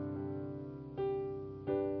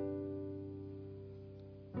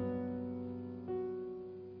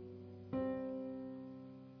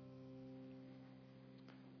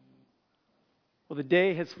Well, the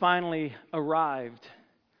day has finally arrived.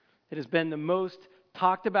 It has been the most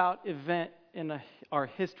talked about event in our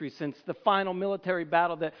history since the final military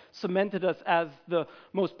battle that cemented us as the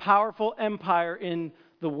most powerful empire in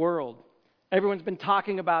the world. Everyone's been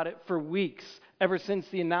talking about it for weeks, ever since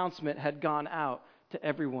the announcement had gone out to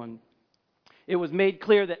everyone. It was made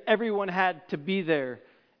clear that everyone had to be there.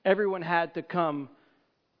 Everyone had to come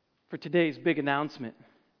for today's big announcement.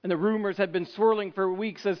 And the rumors had been swirling for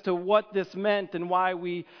weeks as to what this meant and why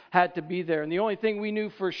we had to be there. And the only thing we knew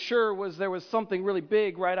for sure was there was something really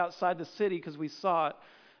big right outside the city because we saw it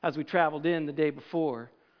as we traveled in the day before.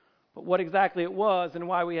 But what exactly it was and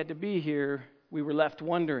why we had to be here, we were left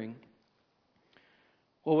wondering.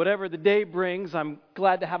 Well, whatever the day brings, I'm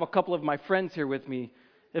glad to have a couple of my friends here with me.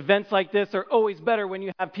 Events like this are always better when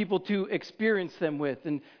you have people to experience them with.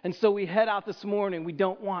 And so we head out this morning. We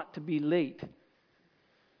don't want to be late.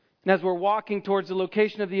 And as we're walking towards the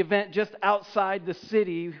location of the event just outside the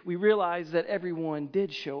city, we realize that everyone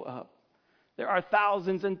did show up. There are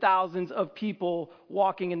thousands and thousands of people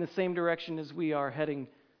walking in the same direction as we are, heading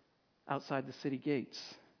outside the city gates.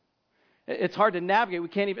 It's hard to navigate.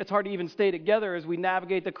 It's hard to even stay together as we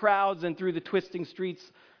navigate the crowds and through the twisting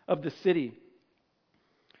streets of the city.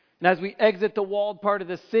 And as we exit the walled part of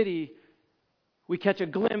the city, we catch a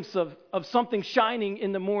glimpse of something shining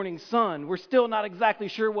in the morning sun. We're still not exactly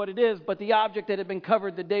sure what it is, but the object that had been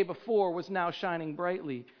covered the day before was now shining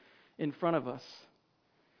brightly in front of us.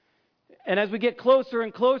 And as we get closer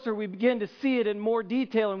and closer, we begin to see it in more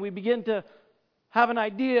detail, and we begin to have an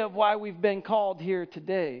idea of why we've been called here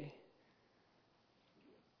today.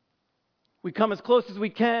 We come as close as we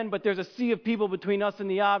can, but there's a sea of people between us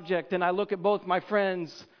and the object, and I look at both my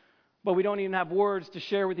friends, but we don't even have words to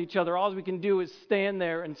share with each other. All we can do is stand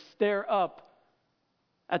there and stare up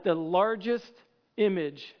at the largest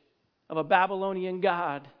image of a Babylonian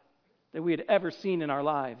god that we had ever seen in our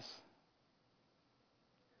lives.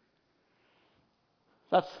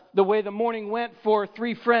 That's the way the morning went for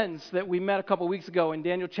three friends that we met a couple weeks ago in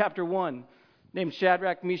Daniel chapter 1, named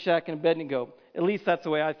Shadrach, Meshach, and Abednego. At least that's the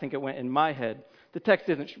way I think it went in my head. The text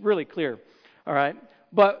isn't really clear, all right?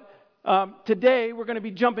 But today, we're going to be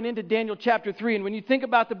jumping into Daniel chapter 3. And when you think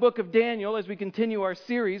about the book of Daniel, as we continue our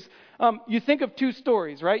series, you think of two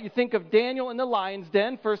stories, right? You think of Daniel in the lion's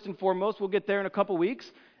den, first and foremost. We'll get there in a couple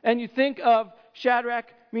weeks. And you think of Shadrach,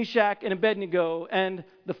 Meshach, and Abednego and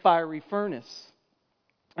the fiery furnace.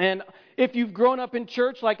 And if you've grown up in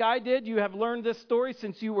church like I did, you have learned this story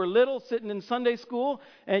since you were little, sitting in Sunday school,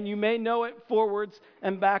 and you may know it forwards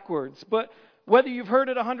and backwards. But whether you've heard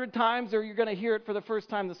it 100 times or you're going to hear it for the first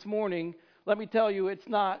time this morning, let me tell you, it's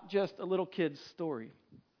not just a little kid's story.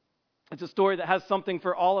 It's a story that has something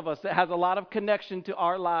for all of us, that has a lot of connection to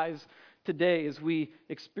our lives today as we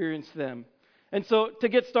experience them. And so to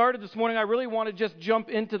get started this morning, I really want to just jump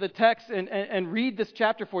into the text and read this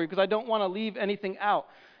chapter for you because I don't want to leave anything out.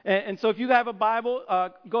 And so if you have a Bible,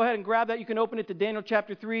 go ahead and grab that. You can open it to Daniel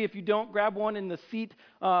chapter 3. If you don't, grab one in the seat,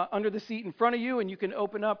 under the seat in front of you, and you can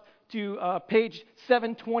open up to page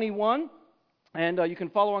 721. And you can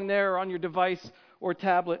follow along there or on your device or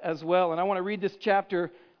tablet as well. And I want to read this chapter.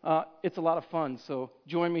 It's a lot of fun, so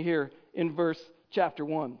join me here in verse chapter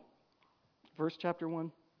 1. Verse chapter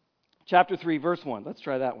 1? Chapter 3, verse 1. Let's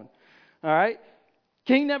try that one. All right.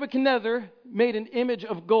 King Nebuchadnezzar made an image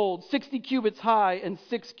of gold, 60 cubits high and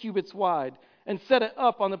 6 cubits wide, and set it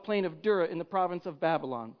up on the plain of Dura in the province of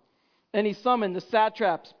Babylon. And he summoned the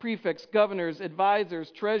satraps, prefects, governors, advisors,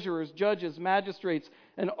 treasurers, judges, magistrates,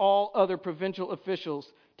 and all other provincial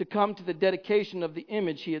officials to come to the dedication of the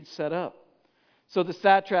image he had set up. So the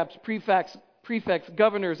satraps, prefects,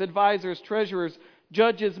 governors, advisors, treasurers,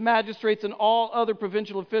 judges, magistrates, and all other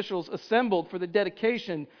provincial officials assembled for the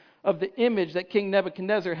dedication of the image that King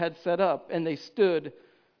Nebuchadnezzar had set up, and they stood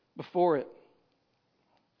before it.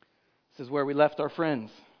 This is where we left our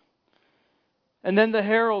friends. And then the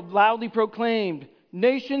herald loudly proclaimed,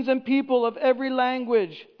 "Nations and people of every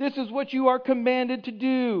language, this is what you are commanded to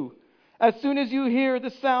do. As soon as you hear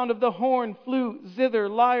the sound of the horn, flute, zither,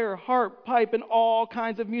 lyre, harp, pipe, and all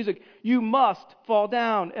kinds of music, you must fall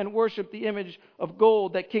down and worship the image of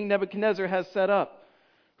gold that King Nebuchadnezzar has set up.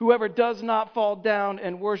 Whoever does not fall down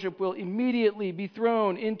and worship will immediately be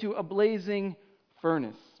thrown into a blazing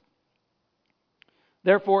furnace."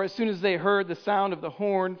 Therefore, as soon as they heard the sound of the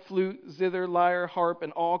horn, flute, zither, lyre, harp,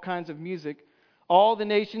 and all kinds of music, all the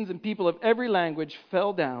nations and people of every language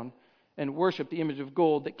fell down and worshiped the image of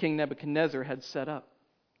gold that King Nebuchadnezzar had set up.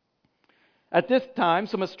 At this time,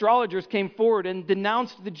 some astrologers came forward and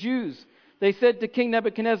denounced the Jews. They said to King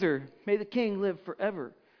Nebuchadnezzar, "May the king live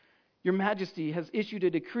forever. Your Majesty has issued a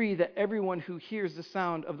decree that everyone who hears the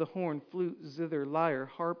sound of the horn, flute, zither, lyre,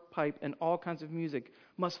 harp, pipe, and all kinds of music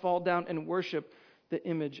must fall down and worship the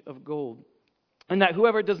image of gold. And that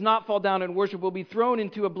whoever does not fall down and worship will be thrown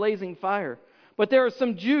into a blazing fire. But there are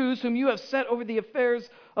some Jews whom you have set over the affairs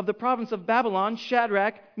of the province of Babylon,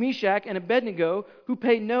 Shadrach, Meshach, and Abednego, who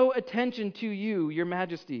pay no attention to you, your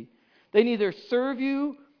Majesty. They neither serve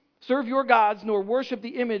your gods, nor worship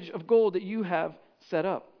the image of gold that you have set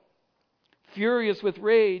up. Furious with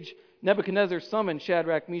rage, Nebuchadnezzar summoned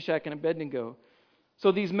Shadrach, Meshach, and Abednego.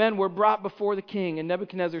 So these men were brought before the king, and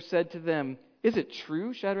Nebuchadnezzar said to them, "Is it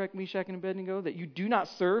true, Shadrach, Meshach, and Abednego, that you do not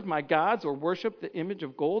serve my gods or worship the image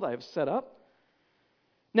of gold I have set up?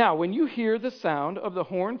 Now, when you hear the sound of the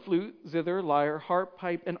horn, flute, zither, lyre, harp,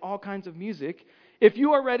 pipe, and all kinds of music, if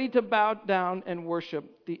you are ready to bow down and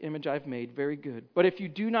worship the image I've made, very good. But if you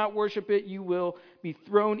do not worship it, you will be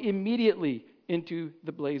thrown immediately into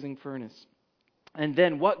the blazing furnace. And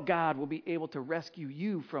then what God will be able to rescue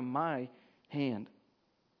you from my hand?"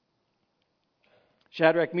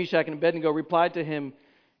 Shadrach, Meshach, and Abednego replied to him,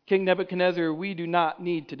 "King Nebuchadnezzar, we do not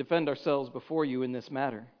need to defend ourselves before you in this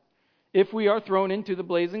matter. If we are thrown into the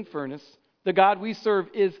blazing furnace, the God we serve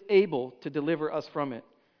is able to deliver us from it,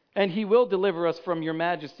 and he will deliver us from your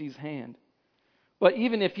Majesty's hand. But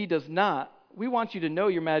even if he does not, we want you to know,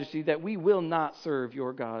 your Majesty, that we will not serve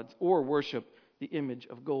your gods or worship the image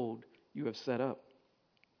of gold you have set up."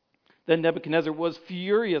 Then Nebuchadnezzar was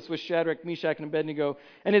furious with Shadrach, Meshach, and Abednego,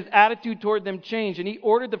 and his attitude toward them changed, and he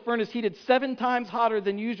ordered the furnace heated 7 times hotter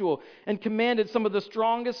than usual, and commanded some of the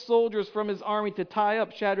strongest soldiers from his army to tie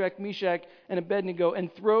up Shadrach, Meshach, and Abednego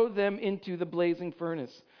and throw them into the blazing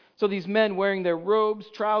furnace. So these men, wearing their robes,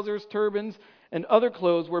 trousers, turbans, and other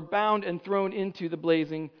clothes, were bound and thrown into the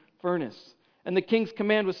blazing furnace. And the king's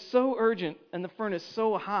command was so urgent and the furnace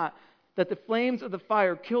so hot that the flames of the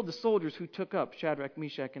fire killed the soldiers who took up Shadrach,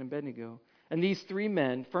 Meshach, and Abednego. And these 3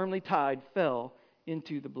 men, firmly tied, fell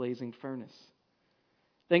into the blazing furnace.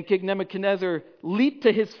 Then King Nebuchadnezzar leaped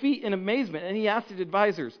to his feet in amazement, and he asked his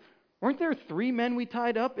advisors, "Weren't there 3 men we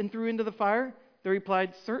tied up and threw into the fire?" They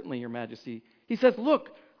replied, "Certainly, your Majesty." He says,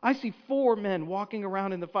 "Look, I see 4 men walking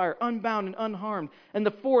around in the fire, unbound and unharmed, and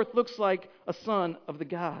the 4th looks like a son of the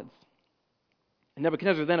gods." And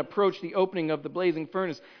Nebuchadnezzar then approached the opening of the blazing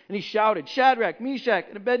furnace, and he shouted, "Shadrach, Meshach,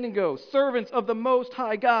 and Abednego, servants of the Most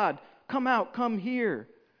High God, come out, come here."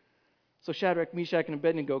 So Shadrach, Meshach, and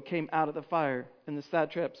Abednego came out of the fire, and the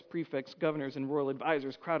satraps, prefects, governors, and royal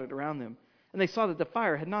advisors crowded around them. And they saw that the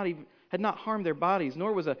fire had not harmed their bodies,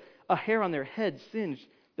 nor was a hair on their heads singed.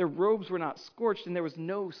 Their robes were not scorched, and there was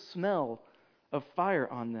no smell of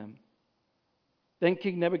fire on them. Then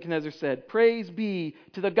King Nebuchadnezzar said, "Praise be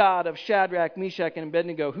to the God of Shadrach, Meshach, and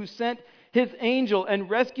Abednego, who sent his angel and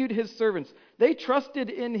rescued his servants. They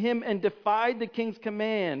trusted in him and defied the king's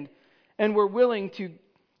command and were willing to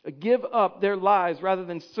give up their lives rather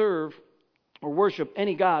than serve or worship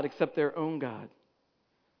any god except their own God.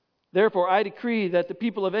 Therefore, I decree that the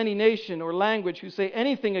people of any nation or language who say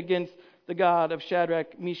anything against the God of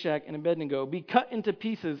Shadrach, Meshach, and Abednego be cut into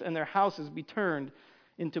pieces and their houses be turned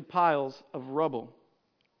into piles of rubble.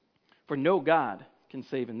 For no God can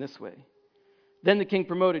save in this way." Then the king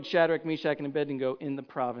promoted Shadrach, Meshach, and Abednego in the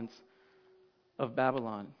province of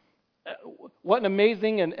Babylon. What an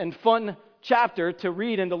amazing and fun chapter to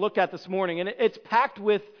read and to look at this morning. And it's packed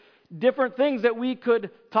with different things that we could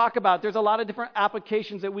talk about. There's a lot of different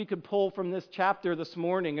applications that we could pull from this chapter this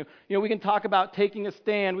morning. We can talk about taking a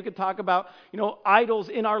stand. We could talk about, idols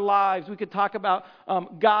in our lives. We could talk about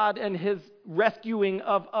God and his rescuing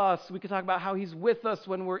of us. We could talk about how he's with us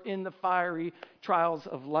when we're in the fiery trials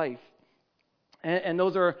of life. And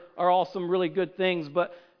those are all some really good things.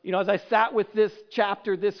 But, as I sat with this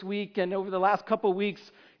chapter this week and over the last couple of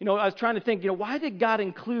weeks, I was trying to think, why did God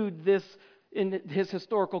include this in his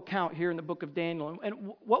historical count here in the book of Daniel?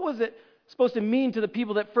 And what was it supposed to mean to the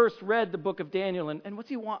people that first read the book of Daniel? And what's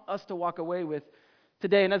he want us to walk away with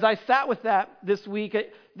today? And as I sat with that this week,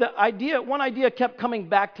 one idea kept coming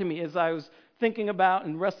back to me as I was thinking about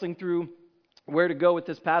and wrestling through where to go with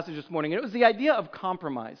this passage this morning. And it was the idea of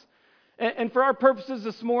compromise. And for our purposes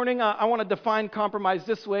this morning, I want to define compromise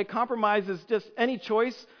this way. Compromise is just any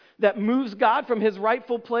choice that moves God from his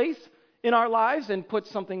rightful place in our lives and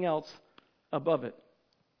puts something else above it.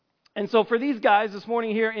 And so for these guys this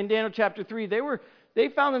morning here in Daniel chapter 3, they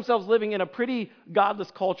found themselves living in a pretty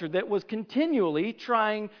godless culture that was continually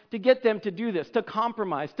trying to get them to do this, to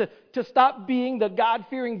compromise, to stop being the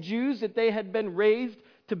God-fearing Jews that they had been raised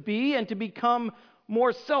to be and to become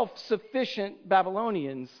more self-sufficient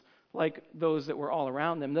Babylonians like those that were all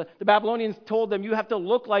around them. The Babylonians told them, you have to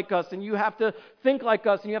look like us, and you have to think like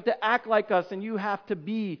us, and you have to act like us, and you have to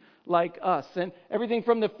be like us. And everything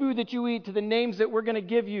from the food that you eat to the names that we're going to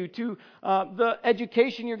give you to the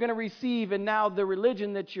education you're going to receive, and now the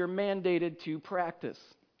religion that you're mandated to practice.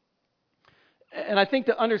 And I think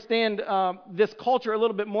to understand this culture a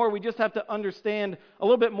little bit more, we just have to understand a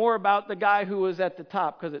little bit more about the guy who was at the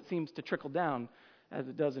top, because it seems to trickle down, as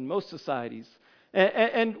it does in most societies.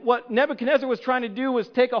 And what Nebuchadnezzar was trying to do was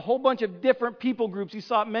take a whole bunch of different people groups, you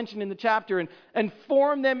saw it mentioned in the chapter, and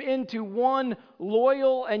form them into one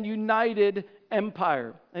loyal and united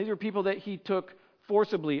empire. And these were people that he took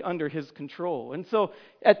forcibly under his control. And so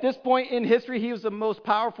at this point in history, he was the most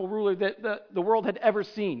powerful ruler that the world had ever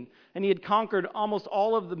seen. And he had conquered almost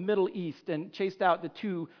all of the Middle East and chased out the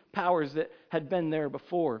two powers that had been there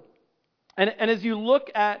before. And as you look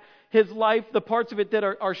at his life, the parts of it that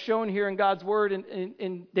are shown here in God's Word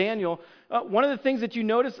in Daniel, one of the things that you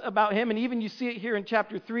notice about him, and even you see it here in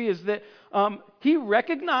chapter 3, is that he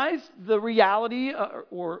recognized the reality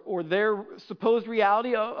or their supposed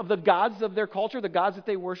reality of the gods of their culture, the gods that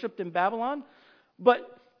they worshipped in Babylon.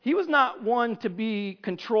 But he was not one to be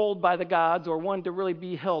controlled by the gods or one to really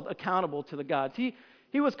be held accountable to the gods.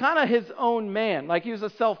 He was kind of his own man, like he was a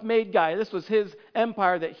self-made guy. This was his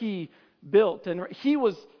empire that he built, and he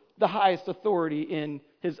was the highest authority in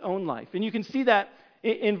his own life. And you can see that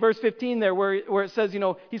in verse 15 there where it says,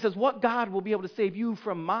 he says, what God will be able to save you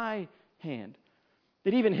from my hand?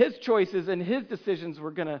 That even his choices and his decisions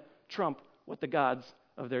were going to trump what the gods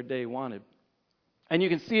of their day wanted. And you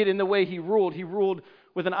can see it in the way he ruled. He ruled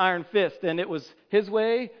with an iron fist, and it was his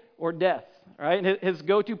way or death, right? And his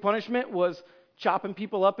go-to punishment was chopping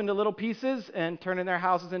people up into little pieces and turning their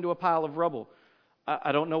houses into a pile of rubble.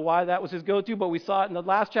 I don't know why that was his go-to, but we saw it in the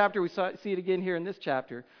last chapter. We see it again here in this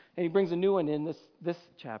chapter. And he brings a new one in this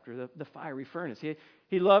chapter, the fiery furnace.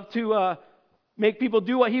 He loved to make people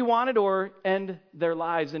do what he wanted or end their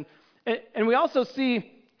lives. And we also see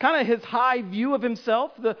kind of his high view of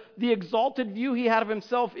himself, the exalted view he had of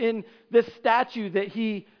himself in this statue that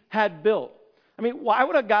he had built. I mean, why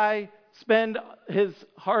would a guy spend his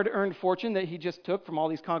hard-earned fortune that he just took from all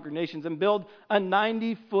these conquered nations and build a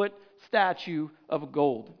 90-foot statue of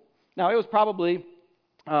gold? Now, it was probably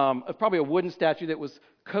a wooden statue that was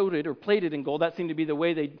coated or plated in gold. That seemed to be the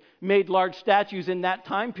way they made large statues in that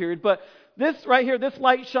time period. But this right here, this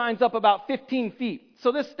light shines up about 15 feet.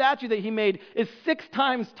 So this statue that he made is 6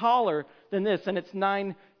 times taller than this, and it's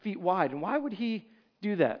 9 feet wide. And why would he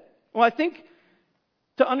do that? Well, I think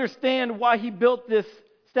to understand why he built this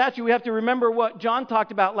statue, we have to remember what John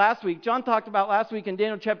talked about last week. John talked about last week in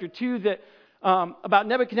Daniel chapter 2 that about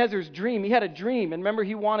Nebuchadnezzar's dream. He had a dream, and remember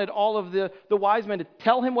he wanted all of the wise men to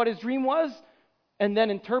tell him what his dream was and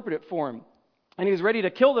then interpret it for him. And he was ready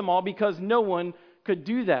to kill them all because no one could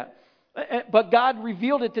do that. But God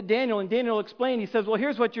revealed it to Daniel, and Daniel explained. He says, well,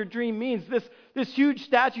 here's what your dream means. This huge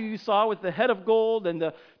statue you saw with the head of gold and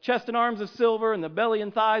the chest and arms of silver and the belly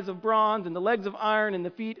and thighs of bronze and the legs of iron and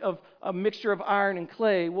the feet of a mixture of iron and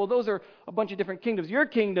clay. Well, those are a bunch of different kingdoms. Your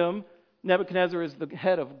kingdom, Nebuchadnezzar, is the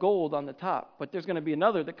head of gold on the top. But there's going to be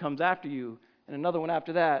another that comes after you, and another one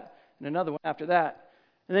after that, and another one after that.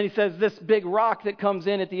 And then he says this big rock that comes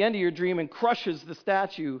in at the end of your dream and crushes the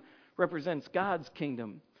statue represents God's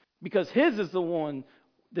kingdom. Because his is the one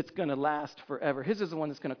that's going to last forever. His is the one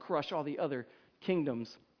that's going to crush all the other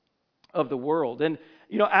kingdoms of the world. And,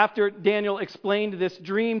 after Daniel explained this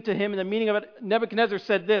dream to him and the meaning of it, Nebuchadnezzar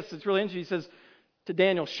said this. It's really interesting. He says to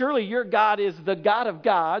Daniel, surely your God is the God of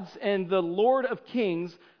gods and the Lord of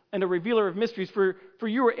kings and a revealer of mysteries, for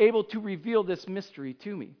you were able to reveal this mystery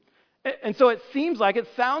to me. And so it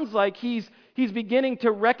sounds like he's beginning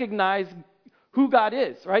to recognize who God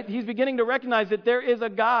is, right? He's beginning to recognize that there is a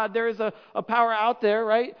God, there is a power out there,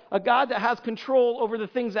 right? A God that has control over the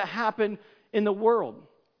things that happen in the world.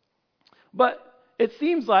 But it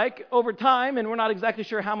seems like over time, and we're not exactly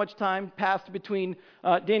sure how much time passed between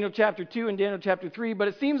Daniel chapter 2 and Daniel chapter 3, but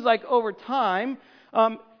it seems like over time,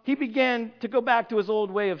 he began to go back to his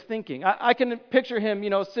old way of thinking. I can picture him,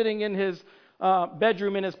 sitting in his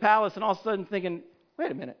bedroom in his palace and all of a sudden thinking, wait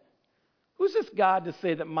a minute. Who's this God to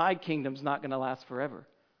say that my kingdom's not going to last forever?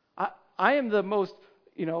 I am the most,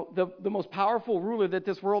 the most powerful ruler that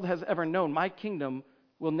this world has ever known. My kingdom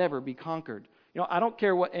will never be conquered. I don't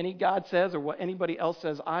care what any God says or what anybody else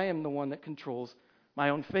says. I am the one that controls my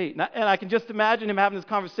own fate. And I can just imagine him having this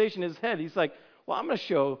conversation in his head. He's like, well, I'm going to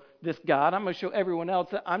show this God, I'm going to show everyone else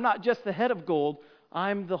that I'm not just the head of gold.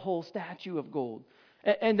 I'm the whole statue of gold.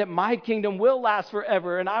 And that my kingdom will last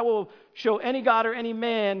forever. And I will show any God or any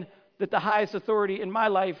man that the highest authority in my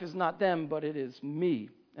life is not them, but it is me.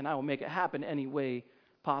 and I will make it happen any way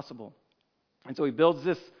possible. And so he builds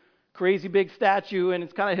this crazy big statue, and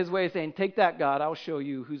it's kind of his way of saying, take that, God, I'll show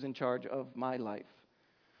you who's in charge of my life.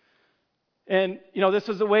 And, this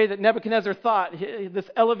is the way that Nebuchadnezzar thought. This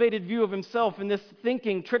elevated view of himself and this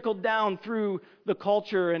thinking trickled down through the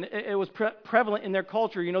culture, and it was prevalent in their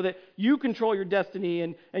culture, that you control your destiny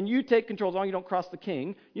and you take control as long as you don't cross the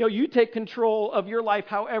king. You take control of your life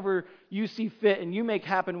however you see fit, and you make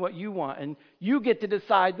happen what you want, and you get to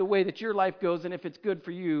decide the way that your life goes, and if it's good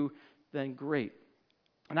for you, then great.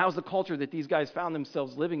 And that was the culture that these guys found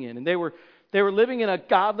themselves living in. And they were living in a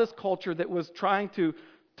godless culture that was trying to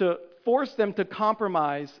force them to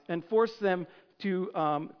compromise and force them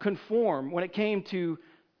to conform when it came to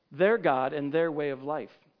their God and their way of life.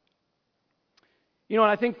 And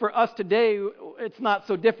I think for us today, it's not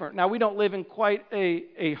so different. Now, we don't live in quite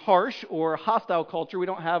a harsh or hostile culture. We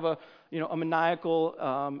don't have a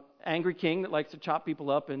maniacal, angry king that likes to chop people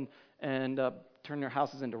up and turn their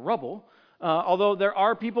houses into rubble. Although there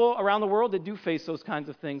are people around the world that do face those kinds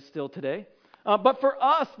of things still today. But for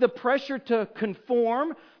us, the pressure to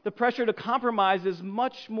conform, the pressure to compromise is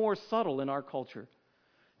much more subtle in our culture.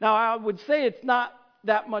 Now, I would say it's not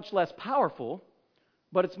that much less powerful,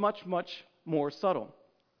 but it's much, much more subtle.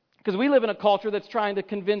 Because we live in a culture that's trying to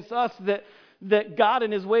convince us that God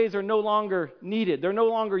and his ways are no longer needed. They're no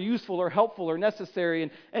longer useful or helpful or necessary,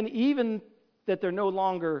 and even that they're no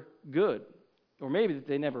longer good, or maybe that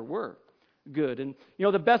they never were good. And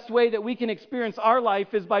the best way that we can experience our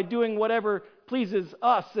life is by doing whatever pleases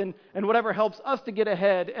us and whatever helps us to get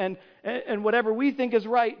ahead, and whatever we think is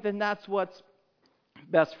right, then that's what's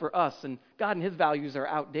best for us. And God and his values are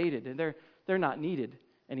outdated, and they're not needed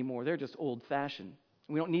anymore. They're just old-fashioned.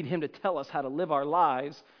 We don't need him to tell us how to live our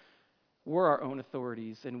lives. We're our own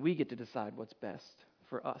authorities, and we get to decide what's best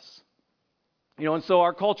for us. And so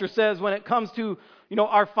our culture says when it comes to,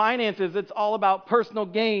 our finances, it's all about personal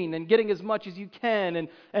gain and getting as much as you can.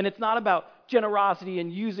 And it's not about generosity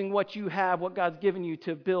and using what you have, what God's given you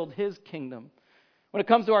to build his kingdom. When it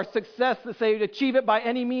comes to our success, they say to achieve it by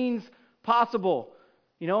any means possible.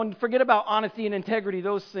 And forget about honesty and integrity.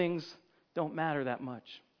 Those things don't matter that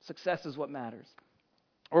much. Success is what matters.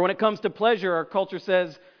 Or when it comes to pleasure, our culture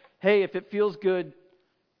says, hey, if it feels good,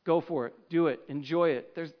 go for it. Do it. Enjoy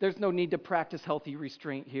it. There's no need to practice healthy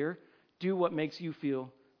restraint here. Do what makes you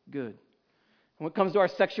feel good. When it comes to our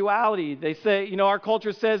sexuality, they say, our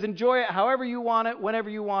culture says, enjoy it however you want it, whenever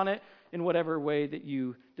you want it, in whatever way that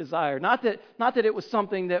you desire. Not that it was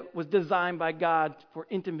something that was designed by God for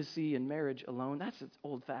intimacy and marriage alone. That's its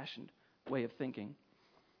old-fashioned way of thinking.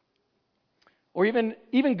 Or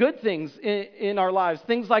even good things in our lives,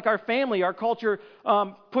 things like our family. Our culture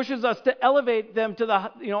pushes us to elevate them to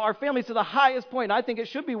our families to the highest point. I think it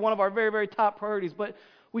should be one of our very, very top priorities, but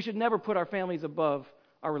we should never put our families above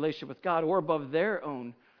our relationship with God or above their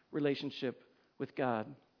own relationship with God.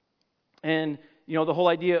 And the whole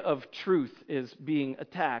idea of truth is being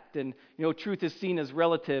attacked, and truth is seen as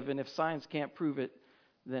relative, and if science can't prove it,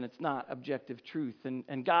 then it's not objective truth,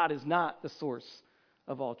 and God is not the source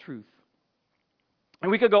of all truth. And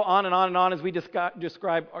we could go on and on and on as we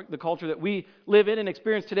describe the culture that we live in and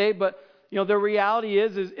experience today. But, the reality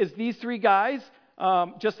is these three guys,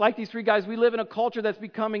 just like these three guys, we live in a culture that's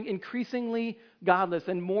becoming increasingly godless.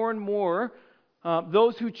 And more,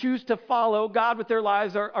 those who choose to follow God with their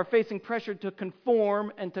lives are facing pressure to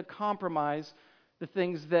conform and to compromise the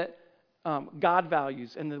things that God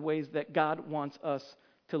values and the ways that God wants us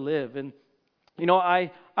to live. And,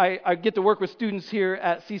 I get to work with students here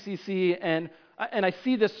at CCC, and I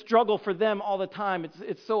see this struggle for them all the time.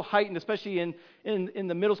 It's so heightened, especially in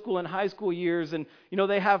the middle school and high school years. And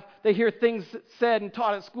they hear things said and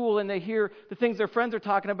taught at school, and they hear the things their friends are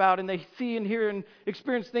talking about, and they see and hear and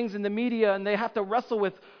experience things in the media, and they have to wrestle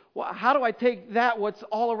with, well, how do I take that, what's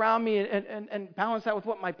all around me, and balance that with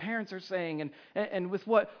what my parents are saying and with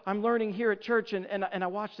what I'm learning here at church, and I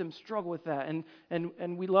watch them struggle with that,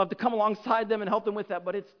 and we love to come alongside them and help them with that,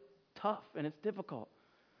 but it's tough and it's difficult.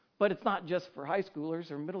 But it's not just for high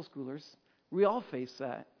schoolers or middle schoolers. We all face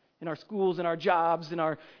that in our schools, in our jobs, in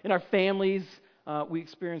our families. We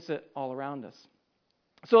experience it all around us.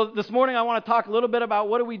 So this morning I want to talk a little bit about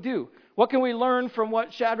what do we do? What can we learn from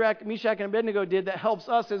what Shadrach, Meshach, and Abednego did that helps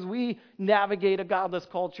us as we navigate a godless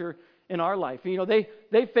culture in our life?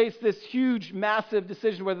 They face this huge, massive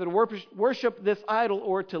decision whether to worship this idol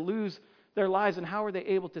or to lose their lives. And how are they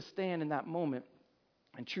able to stand in that moment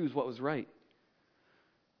and choose what was right?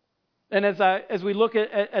 And as we look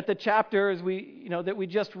at the chapter that we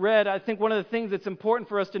just read, I think one of the things that's important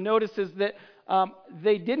for us to notice is that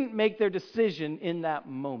they didn't make their decision in that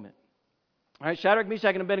moment. All right, Shadrach,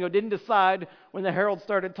 Meshach, and Abednego didn't decide when the herald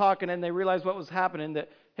started talking and they realized what was happening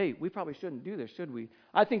that, hey, we probably shouldn't do this, should we?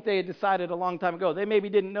 I think they had decided a long time ago. They maybe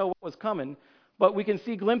didn't know what was coming, but we can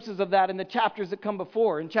see glimpses of that in the chapters that come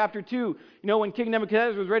before. In chapter 2, when King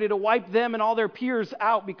Nebuchadnezzar was ready to wipe them and all their peers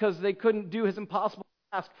out because they couldn't do his impossible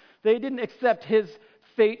task, they didn't accept his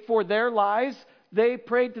fate for their lives. They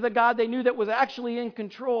prayed to the God they knew that was actually in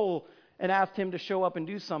control and asked him to show up and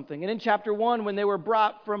do something. And in chapter 1, when they were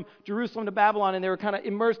brought from Jerusalem to Babylon and they were kind of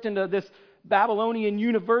immersed into this Babylonian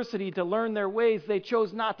university to learn their ways, they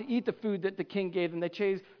chose not to eat the food that the king gave them. They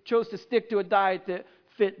chose to stick to a diet that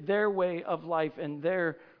fit their way of life and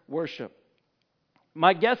their worship.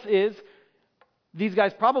 My guess is these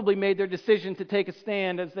guys probably made their decision to take a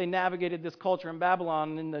stand as they navigated this culture in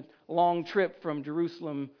Babylon in the long trip from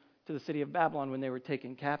Jerusalem to the city of Babylon when they were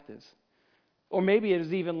taken captives. Or maybe it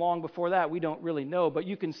was even long before that. We don't really know. But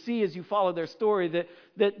you can see as you follow their story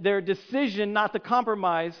that their decision not to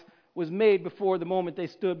compromise was made before the moment they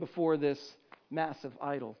stood before this massive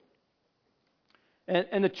idol.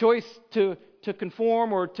 And the choice to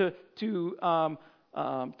conform or to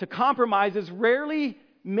compromise is rarely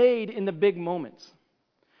made in the big moments.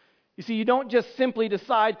 You see, you don't just simply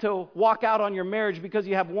decide to walk out on your marriage because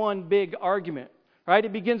you have one big argument. Right?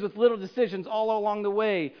 It begins with little decisions all along the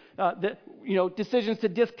way. Decisions to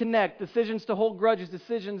disconnect, decisions to hold grudges,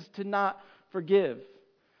 decisions to not forgive.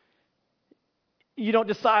 You don't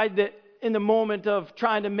decide that in the moment of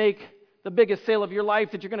trying to make the biggest sale of your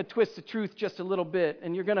life that you're going to twist the truth just a little bit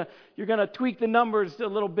and you're going to tweak the numbers a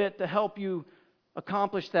little bit to help you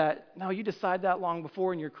accomplish that. No, you decide that long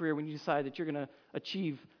before in your career when you decide that you're going to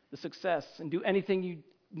achieve the success and do anything you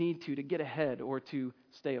need to get ahead or to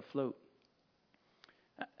stay afloat.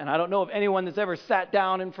 And I don't know of anyone that's ever sat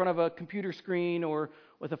down in front of a computer screen or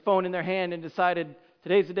with a phone in their hand and decided,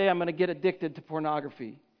 today's the day I'm going to get addicted to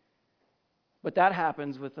pornography. But that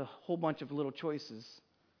happens with a whole bunch of little choices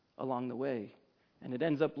along the way. And it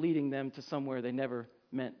ends up leading them to somewhere they never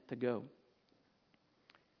meant to go.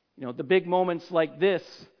 The big moments like this,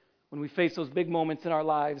 when we face those big moments in our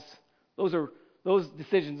lives, those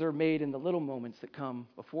decisions are made in the little moments that come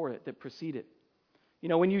before it, that precede it.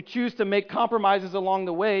 When you choose to make compromises along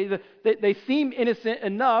the way, they seem innocent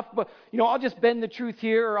enough, but, I'll just bend the truth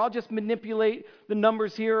here, or I'll just manipulate the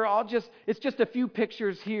numbers here, or it's just a few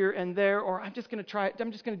pictures here and there, or I'm just going to try it,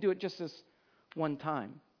 I'm just going to do it just this one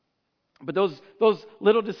time. But those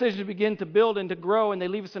little decisions begin to build and to grow, and they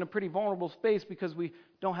leave us in a pretty vulnerable space because we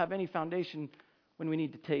don't have any foundation when we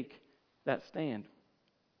need to take that stand.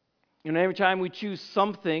 Every time we choose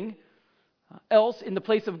something else in the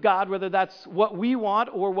place of God, whether that's what we want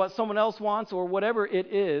or what someone else wants or whatever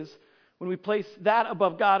it is, when we place that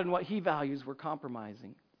above God and what He values, we're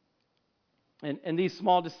compromising. And these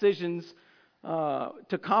small decisions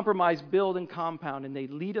to compromise build and compound, and they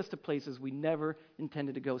lead us to places we never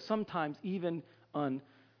intended to go, sometimes even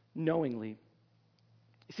unknowingly.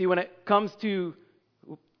 You see, when it comes to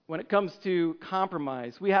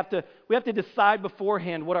compromise, we have to decide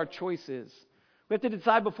beforehand what our choice is. We have to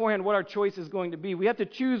decide beforehand what our choice is going to be. We have to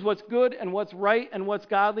choose what's good and what's right and what's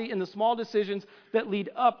godly in the small decisions that lead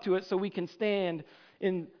up to it so we can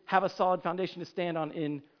have a solid foundation to stand on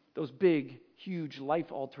in those big, huge,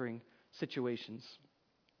 life-altering situations.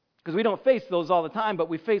 Because we don't face those all the time, but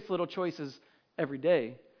we face little choices every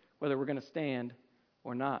day, whether we're going to stand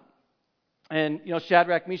or not. And,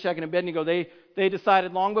 Shadrach, Meshach, and Abednego, they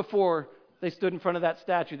decided long before they stood in front of that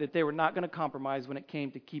statue that they were not going to compromise when it came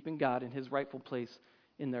to keeping God in His rightful place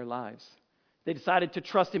in their lives. They decided to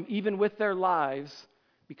trust Him even with their lives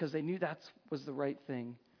because they knew that was the right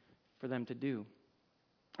thing for them to do.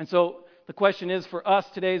 And so the question is for us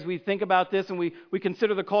today as we think about this and we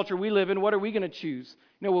consider the culture we live in, what are we going to choose?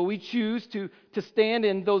 Will we choose to stand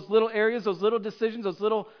in those little areas, those little decisions, those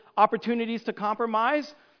little opportunities to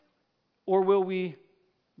compromise? Or will we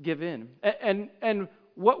give in? And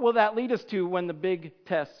what will that lead us to when the big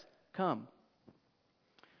tests come?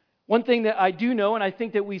 One thing that I do know, and I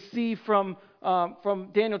think that we see from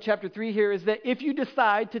Daniel chapter 3 here, is that if you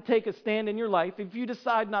decide to take a stand in your life, if you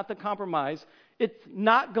decide not to compromise, it's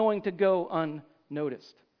not going to go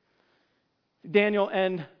unnoticed.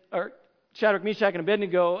 Shadrach, Meshach, and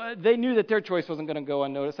Abednego, they knew that their choice wasn't going to go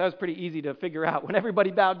unnoticed. That was pretty easy to figure out. When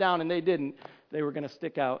everybody bowed down and they didn't, they were going to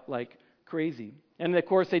stick out like crazy. And of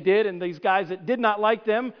course they did, and these guys that did not like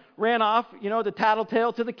them ran off, to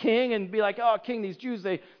tattletale to the king and be like, oh, king, these Jews,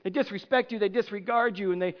 they disrespect you, they disregard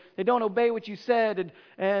you, and they don't obey what you said,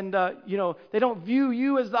 and they don't view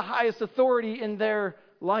you as the highest authority in their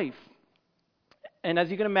life. And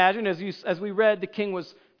as you can imagine, as we read, the king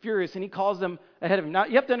was furious, and he calls them ahead of him. Now,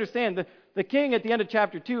 you have to understand, the king at the end of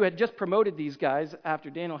chapter 2 had just promoted these guys after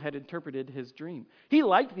Daniel had interpreted his dream. He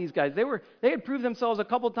liked these guys. They had proved themselves a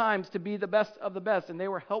couple times to be the best of the best, and they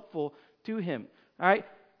were helpful to him. All right?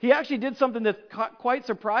 He actually did something that's quite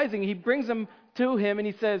surprising. He brings them to him and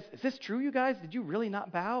he says, "Is this true, you guys? Did you really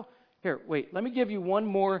not bow? Here, wait, let me give you one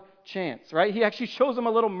more chance," right? He actually shows them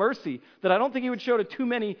a little mercy that I don't think he would show to too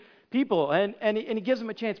many people. And he gives them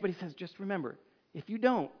a chance, but he says, just remember, if you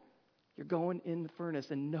don't, you're going in the furnace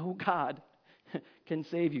and no God can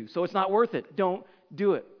save you. So it's not worth it. Don't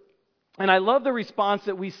do it. And I love the response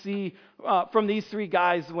that we see from these three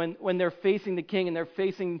guys when they're facing the king and they're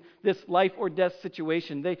facing this life or death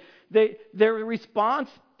situation. Their response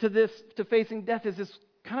to facing death is this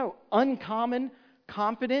kind of uncommon,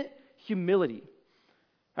 confident humility.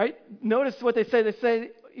 Right? Notice what they say. They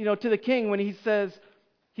say, to the king when he says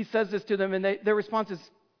this to them, and their response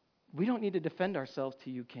is, "We don't need to defend ourselves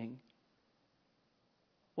to you, king."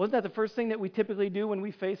 Wasn't that the first thing that we typically do when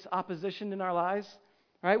we face opposition in our lives?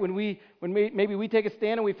 Right? When maybe we take a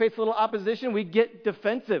stand and we face a little opposition, we get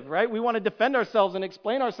defensive, right? We want to defend ourselves and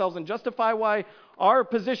explain ourselves and justify why our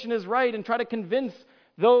position is right and try to convince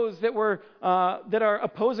those that are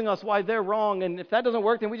opposing us why they're wrong. And if that doesn't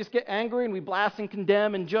work, then we just get angry and we blast and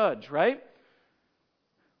condemn and judge, right?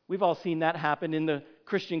 We've all seen that happen in the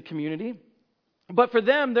Christian community. But for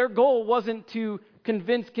them, their goal wasn't to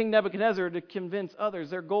convince King Nebuchadnezzar, to convince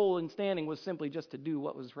others. Their goal in standing was simply just to do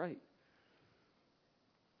what was right.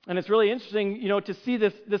 And it's really interesting, to see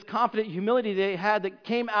this confident humility they had that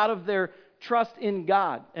came out of their trust in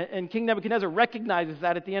God. And King Nebuchadnezzar recognizes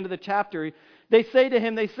that at the end of the chapter. They say to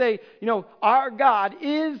him, our God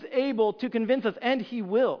is able to convince us, and he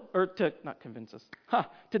will. Or to, not convince us,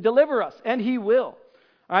 to deliver us, and he will.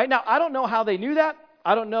 All right, now, I don't know how they knew that.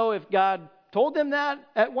 I don't know if God told them that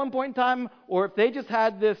at one point in time, or if they just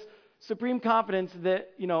had this supreme confidence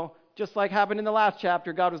that, just like happened in the last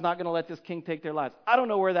chapter, God was not going to let this king take their lives. I don't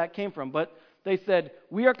know where that came from, but they said,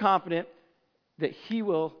 "We are confident that he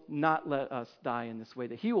will not let us die in this way,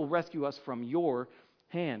 that he will rescue us from your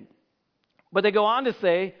hand." But they go on to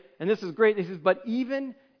say, and this is great, they says, "But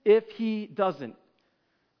even if he doesn't,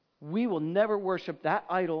 we will never worship that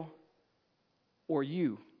idol or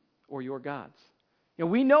you or your gods."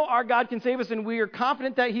 We know our God can save us, and we are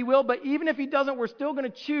confident that he will, but even if he doesn't, we're still going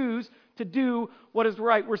to choose to do what is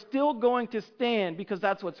right. We're still going to stand because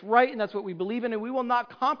that's what's right and that's what we believe in, and we will not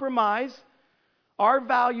compromise our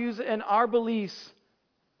values and our beliefs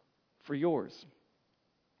for yours.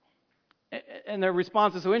 And their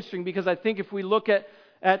response is so interesting because I think if we look at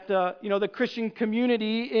the Christian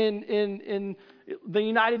community in the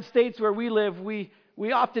United States where we live, we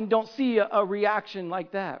often don't see a reaction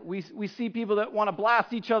like that. We see people that want to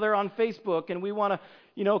blast each other on Facebook, and we want to,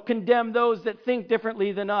 condemn those that think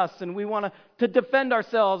differently than us, and we want to defend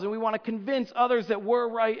ourselves, and we want to convince others that we're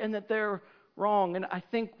right and that they're wrong. And I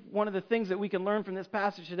think one of the things that we can learn from this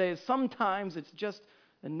passage today is sometimes it's just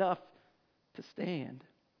enough to stand.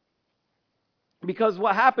 Because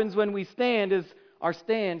what happens when we stand is our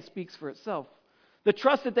stand speaks for itself. The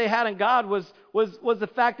trust that they had in God was the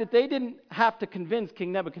fact that they didn't have to convince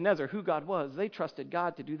King Nebuchadnezzar who God was. They trusted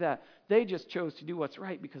God to do that. They just chose to do what's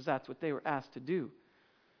right because that's what they were asked to do.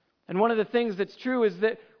 And one of the things that's true is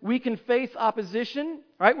that we can face opposition,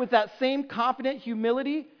 right, with that same confident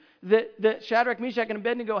humility that Shadrach, Meshach, and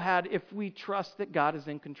Abednego had if we trust that God is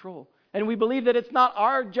in control. And we believe that it's not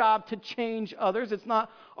our job to change others. It's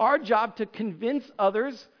not our job to convince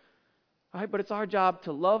others. Right, but it's our job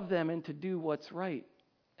to love them and to do what's right,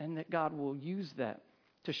 and that God will use that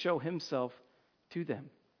to show himself to them.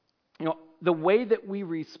 The way that we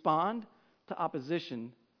respond to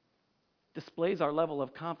opposition displays our level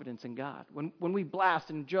of confidence in God. When we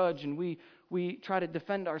blast and judge and we try to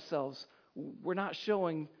defend ourselves, we're not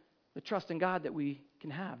showing the trust in God that we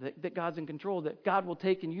can have, that God's in control, that God will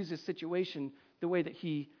take and use this situation the way that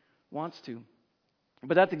he wants to.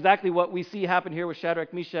 But that's exactly what we see happen here with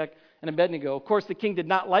Shadrach, Meshach, and Abednego. Of course, the king did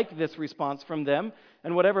not like this response from them,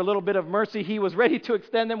 and whatever little bit of mercy he was ready to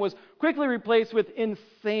extend them was quickly replaced with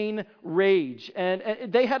insane rage. And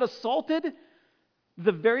they had assaulted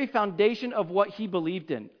the very foundation of what he believed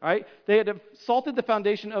in. Right? They had assaulted the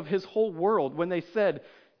foundation of his whole world when they said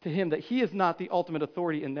to him that he is not the ultimate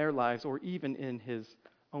authority in their lives or even in his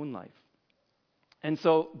own life. And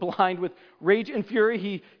so, blind with rage and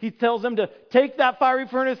fury, he tells them to take that fiery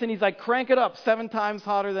furnace, and he's like, crank it up 7 times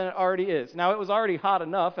hotter than it already is. Now, it was already hot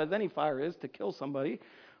enough, as any fire is, to kill somebody,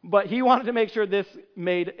 but he wanted to make sure this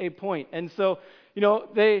made a point. And so,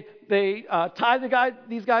 they tie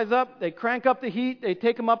these guys up, they crank up the heat, they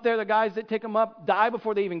take them up there. The guys that take them up die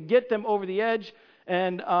before they even get them over the edge,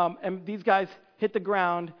 and these guys hit the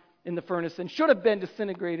ground in the furnace and should have been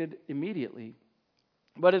disintegrated immediately.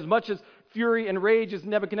 But as much as fury and rage as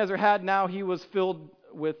Nebuchadnezzar had, now he was filled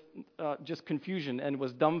with just confusion and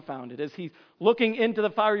was dumbfounded. As he's looking into the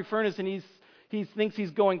fiery furnace and he thinks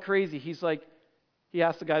he's going crazy, he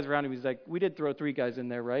asked the guys around him, he's like, we did throw 3 guys in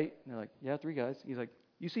there, right? And they're like, yeah, 3 guys. He's like,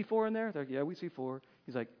 you see 4 in there? They're like, yeah, we see 4.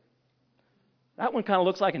 He's like, that one kind of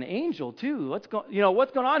looks like an angel too. What's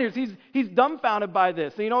going on here? He's dumbfounded by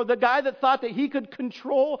this. And, the guy that thought that he could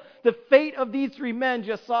control the fate of these 3 men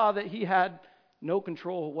just saw that he had no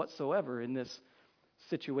control whatsoever in this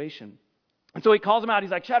situation. And so he calls them out.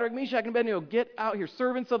 He's like, Shadrach, Meshach, and Abednego, get out here.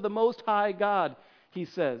 Servants of the Most High God, he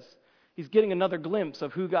says. He's getting another glimpse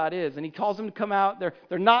of who God is. And he calls them to come out.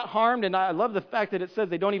 They're not harmed. And I love the fact that it says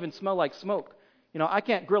they don't even smell like smoke. I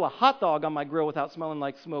can't grill a hot dog on my grill without smelling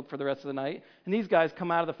like smoke for the rest of the night. And these guys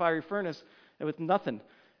come out of the fiery furnace with nothing.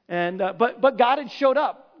 And but God had showed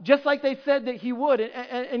up, just like they said that he would,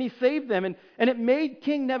 and he saved them. And it made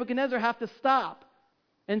King Nebuchadnezzar have to stop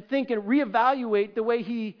and think and reevaluate the way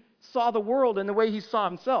he saw the world and the way he saw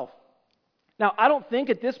himself. Now, I don't think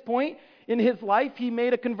at this point in his life he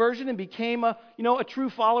made a conversion and became a true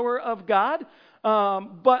follower of God.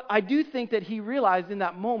 But I do think that he realized in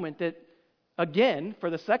that moment that, again, for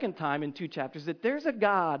the second time in 2 chapters, that there's a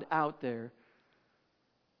God out there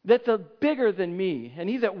that's bigger than me, and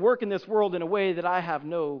he's at work in this world in a way that I have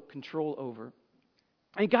no control over.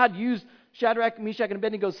 And God used Shadrach, Meshach, and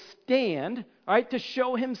Abednego's stand, all right, to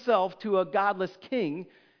show himself to a godless king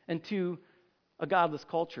and to a godless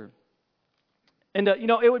culture. And,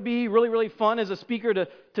 it would be really, really fun as a speaker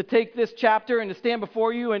to take this chapter and to stand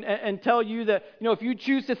before you and tell you that, if you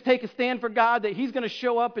choose to take a stand for God, that he's going to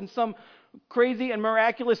show up in some crazy and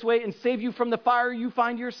miraculous way and save you from the fire you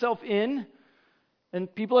find yourself in.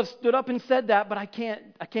 And people have stood up and said that, but I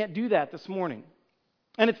can't do that this morning.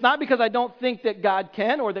 And it's not because I don't think that God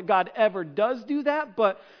can or that God ever does do that,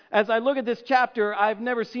 but as I look at this chapter, I've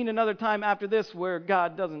never seen another time after this where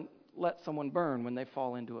God doesn't let someone burn when they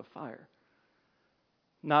fall into a fire.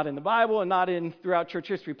 Not in the Bible and not throughout church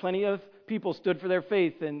history. Plenty of people stood for their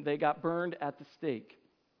faith and they got burned at the stake.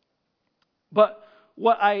 But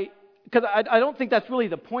because I don't think that's really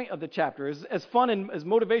the point of the chapter. As fun and as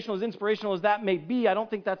motivational, as inspirational as that may be, I don't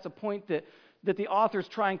think that's the point that the author's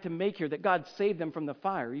trying to make here, that God saved them from the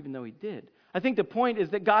fire, even though he did. I think the point is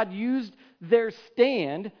that God used their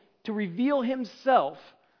stand to reveal himself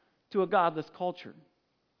to a godless culture.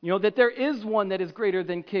 That there is one that is greater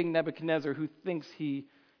than King Nebuchadnezzar who thinks he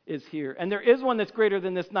is here. And there is one that's greater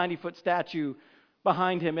than this 90-foot statue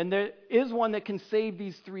behind him. And there is one that can save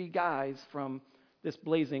these 3 guys from this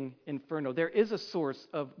blazing inferno. There is a source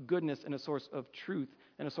of goodness and a source of truth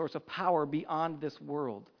and a source of power beyond this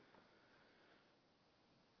world.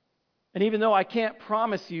 And even though I can't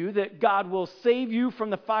promise you that God will save you from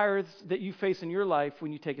the fires that you face in your life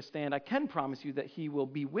when you take a stand, I can promise you that he will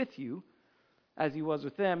be with you as he was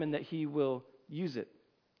with them and that he will use it.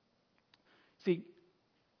 See,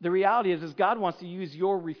 the reality is God wants to use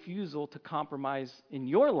your refusal to compromise in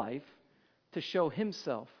your life to show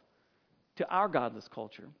himself to our godless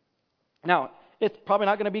culture. Now, it's probably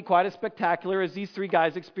not going to be quite as spectacular as these 3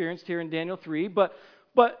 guys experienced here in Daniel 3, but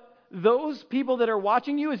those people that are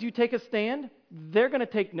watching you as you take a stand, they're going to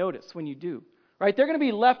take notice when you do, right? They're going to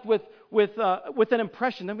be left with an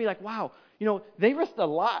impression. They'll be like, wow, they risked a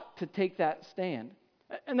lot to take that stand.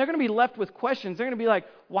 And they're going to be left with questions. They're going to be like,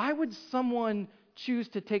 why would someone choose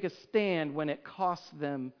to take a stand when it costs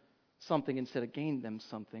them something instead of gain them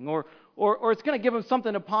something? Or it's going to give them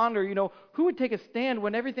something to ponder. Who would take a stand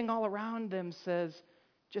when everything all around them says,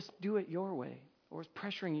 just do it your way, or is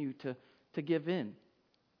pressuring you to give in?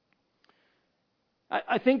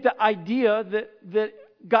 I think the idea that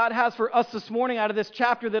God has for us this morning out of this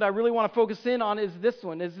chapter that I really want to focus in on is this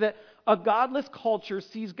one, is that a godless culture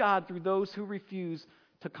sees God through those who refuse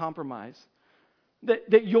to compromise.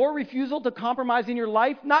 That your refusal to compromise in your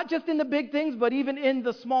life, not just in the big things, but even in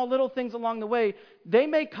the small little things along the way, they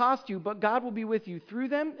may cost you, but God will be with you through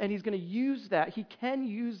them, and he's going to use that. He can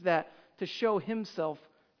use that to show himself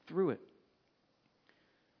through it.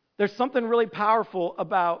 There's something really powerful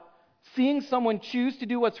about seeing someone choose to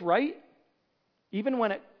do what's right, even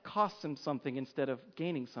when it costs them something instead of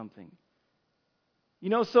gaining something.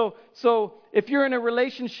 So if you're in a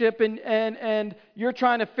relationship and you're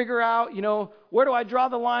trying to figure out, where do I draw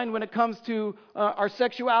the line when it comes to our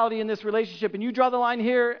sexuality in this relationship, and you draw the line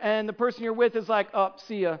here, and the person you're with is like, oh,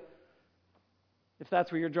 see ya. If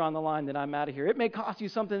that's where you're drawing the line, then I'm out of here. It may cost you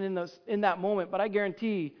something in that moment, but I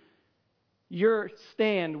guarantee your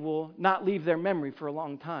stand will not leave their memory for a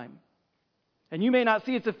long time. And you may not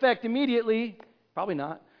see its effect immediately, probably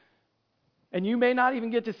not, And you may not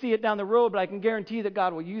even get to see it down the road, but I can guarantee that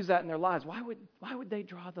God will use that in their lives. Why would they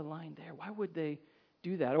draw the line there? Why would they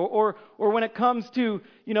do that? Or when it comes to,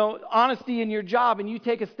 honesty in your job and you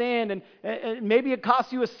take a stand and maybe it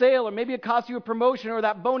costs you a sale or maybe it costs you a promotion or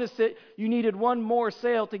that bonus that you needed one more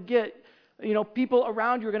sale to get, people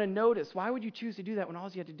around you are going to notice. Why would you choose to do that when all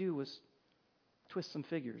you had to do was twist some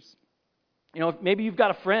figures? Maybe you've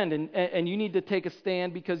got a friend and you need to take a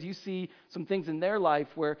stand because you see some things in their life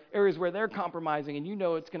areas where they're compromising and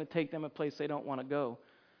it's going to take them a place they don't want to go.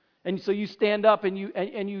 And so you stand up and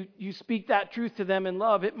you speak that truth to them in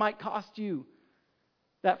love. It might cost you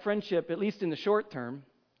that friendship, at least in the short term.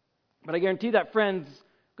 But I guarantee that friend's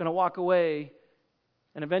going to walk away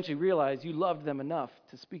and eventually realize you loved them enough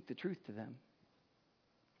to speak the truth to them.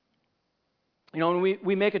 When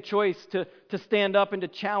we make a choice to stand up and to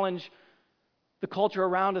challenge the culture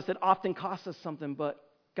around us, it often costs us something, but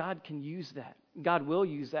God can use that. God will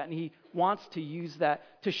use that, and He wants to use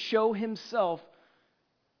that to show Himself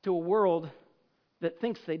to a world that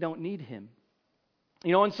thinks they don't need Him.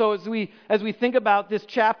 And so as we think about this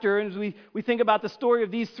chapter, and as we think about the story of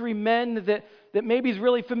these three men that maybe is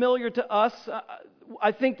really familiar to us,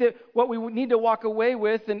 I think that what we need to walk away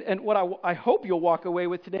with, and what I hope you'll walk away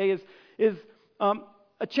with today is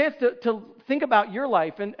a chance to think about your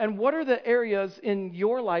life and what are the areas in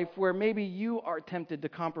your life where maybe you are tempted to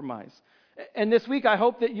compromise. And this week, I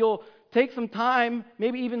hope that you'll take some time,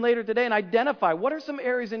 maybe even later today, and identify what are some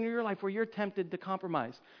areas in your life where you're tempted to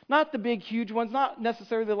compromise. Not the big, huge ones, not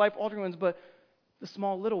necessarily the life-altering ones, but the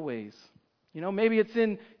small, little ways. Maybe it's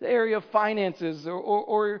in the area of finances,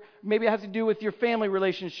 or maybe it has to do with your family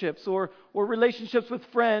relationships, or relationships with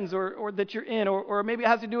friends, or that you're in, or maybe it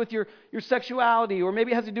has to do with your sexuality, or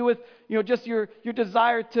maybe it has to do with just your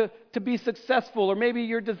desire to be successful, or maybe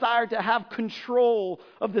your desire to have control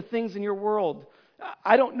of the things in your world.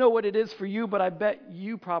 I don't know what it is for you, but I bet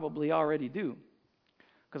you probably already do,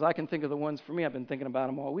 because I can think of the ones for me. I've been thinking about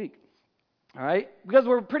them all week. All right, because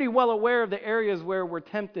we're pretty well aware of the areas where we're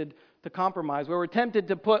tempted to compromise, where we're tempted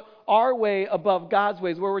to put our way above God's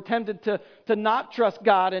ways, where we're tempted to not trust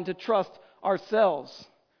God and to trust ourselves.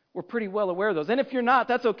 We're pretty well aware of those. And if you're not,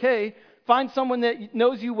 that's okay. Find someone that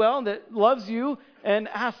knows you well, that loves you, and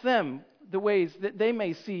ask them the ways that they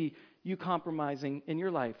may see you compromising in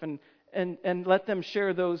your life, and let them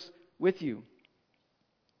share those with you.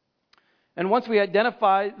 And once we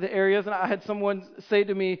identify the areas, and I had someone say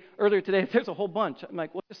to me earlier today, there's a whole bunch. I'm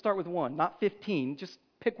like, well, just start with one, not 15. Just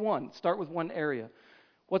pick one. Start with one area.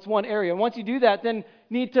 What's one area? And once you do that, then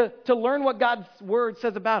you need to learn what God's Word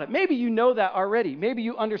says about it. Maybe you know that already. Maybe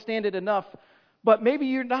you understand it enough, but maybe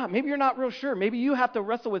you're not. Maybe you're not real sure. Maybe you have to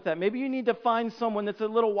wrestle with that. Maybe you need to find someone that's a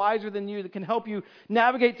little wiser than you that can help you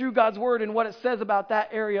navigate through God's Word and what it says about that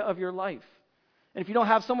area of your life. And if you don't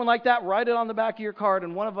have someone like that, write it on the back of your card,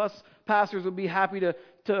 and one of us pastors would be happy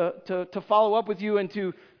to follow up with you and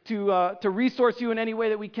to resource you in any way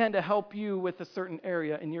that we can to help you with a certain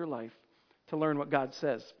area in your life to learn what God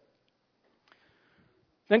says.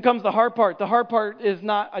 Then comes the hard part. The hard part is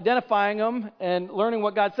not identifying them and learning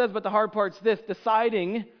what God says, but the hard part's this: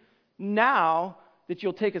 deciding now that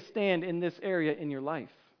you'll take a stand in this area in your life.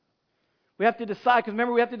 We have to decide, because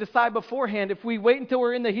remember, we have to decide beforehand. If we wait until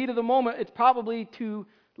we're in the heat of the moment, it's probably too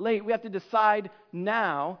late. We have to decide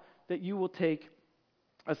now that you will take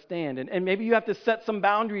a stand. And maybe you have to set some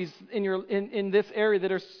boundaries in this area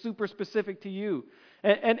that are super specific to you.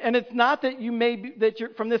 And it's not that you're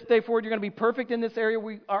from this day forward you're going to be perfect in this area.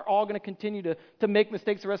 We are all going to continue to make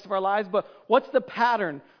mistakes the rest of our lives. But what's the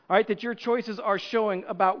pattern, all right, that your choices are showing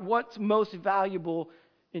about what's most valuable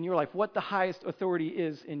in your life, what the highest authority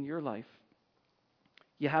is in your life?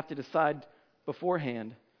 You have to decide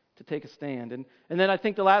beforehand to take a stand. And then I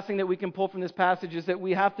think the last thing that we can pull from this passage is that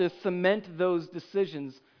we have to cement those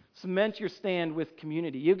decisions. Cement your stand with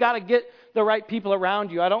community. You've got to get the right people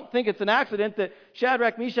around you. I don't think it's an accident that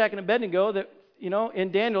Shadrach, Meshach, and Abednego, that,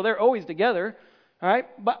 in Daniel, they're always together. All right?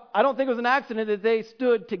 But I don't think it was an accident that they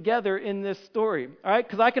stood together in this story. All right?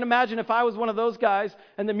 Because I can imagine if I was one of those guys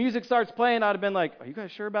and the music starts playing, I'd have been like, are you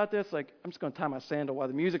guys sure about this? Like, I'm just going to tie my sandal while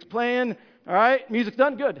the music's playing. All right? Music's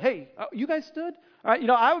done? Good. Hey, you guys stood? All right?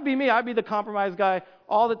 I would be me. I'd be the compromised guy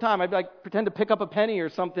all the time. I'd be like, pretend to pick up a penny or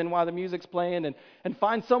something while the music's playing and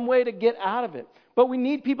find some way to get out of it. But we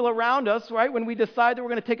need people around us, right, when we decide that we're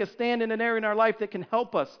going to take a stand in an area in our life that can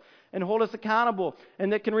help us and hold us accountable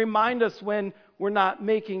and that can remind us when we're not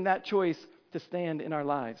making that choice to stand in our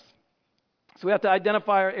lives. So we have to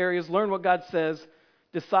identify our areas, learn what God says,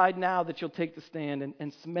 decide now that you'll take the stand,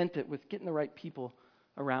 and cement it with getting the right people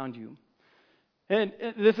around you. And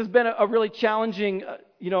this has been a really challenging,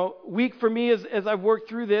 week for me as I've worked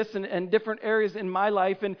through this and different areas in my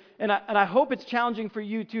life. And I hope it's challenging for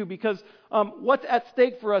you too, because what's at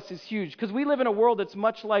stake for us is huge. Because we live in a world that's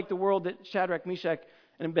much like the world that Shadrach, Meshach,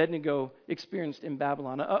 and Abednego experienced in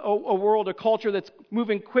Babylon. A world, a culture that's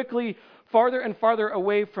moving quickly farther and farther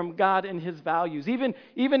away from God and His values. Even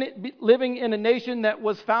living in a nation that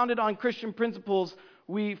was founded on Christian principles,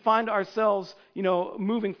 we find ourselves,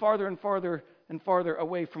 moving farther and farther and farther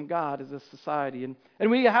away from God as a society. And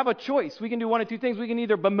we have a choice. We can do one of two things. We can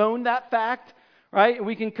either bemoan that fact, right? And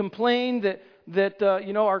we can complain that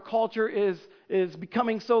our culture is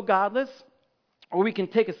becoming so godless, or we can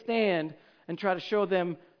take a stand and try to show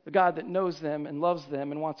them the God that knows them and loves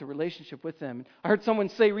them and wants a relationship with them. I heard someone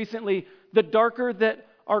say recently, the darker that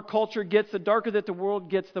our culture gets, the darker that the world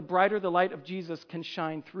gets, the brighter the light of Jesus can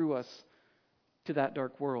shine through us to that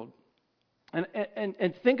dark world.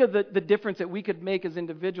 And think of the difference that we could make as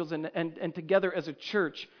individuals and together as a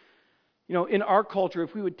church. In our culture,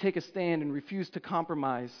 if we would take a stand and refuse to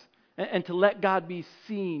compromise and to let God be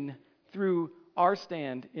seen through our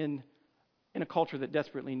stand in a culture that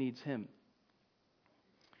desperately needs Him.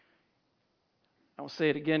 I'll say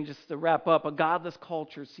it again just to wrap up. A godless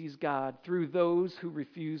culture sees God through those who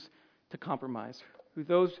refuse to compromise,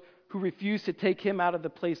 those who refuse to take Him out of the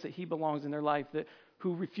place that He belongs in their life,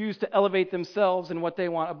 who refuse to elevate themselves and what they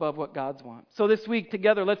want above what God's want. So this week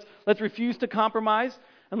together, let's refuse to compromise,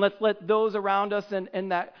 and let's let those around us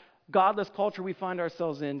and that godless culture we find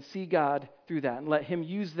ourselves in see God through that, and let Him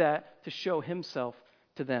use that to show Himself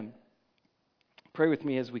to them. Pray with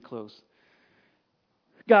me as we close.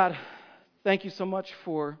 God, thank you so much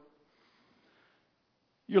for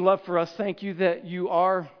your love for us. Thank you that you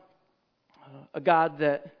are a God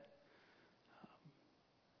that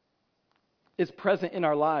is present in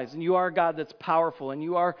our lives, and you are a God that's powerful, and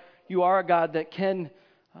you are a God that can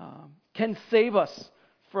save us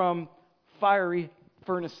from fiery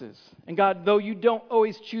furnaces. And God, though you don't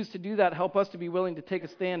always choose to do that, help us to be willing to take a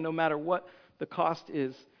stand no matter what the cost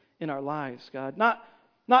is in our lives, God. Not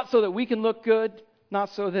so that we can look good, not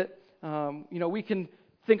so that we can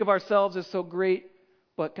think of ourselves as so great,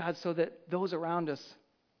 but God, so that those around us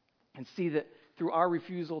can see that through our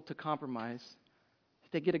refusal to compromise,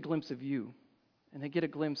 they get a glimpse of you. And they get a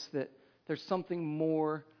glimpse that there's something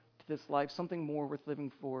more to this life, something more worth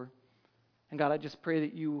living for. And God, I just pray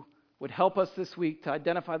that you would help us this week to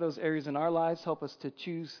identify those areas in our lives, help us to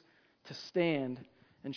choose to stand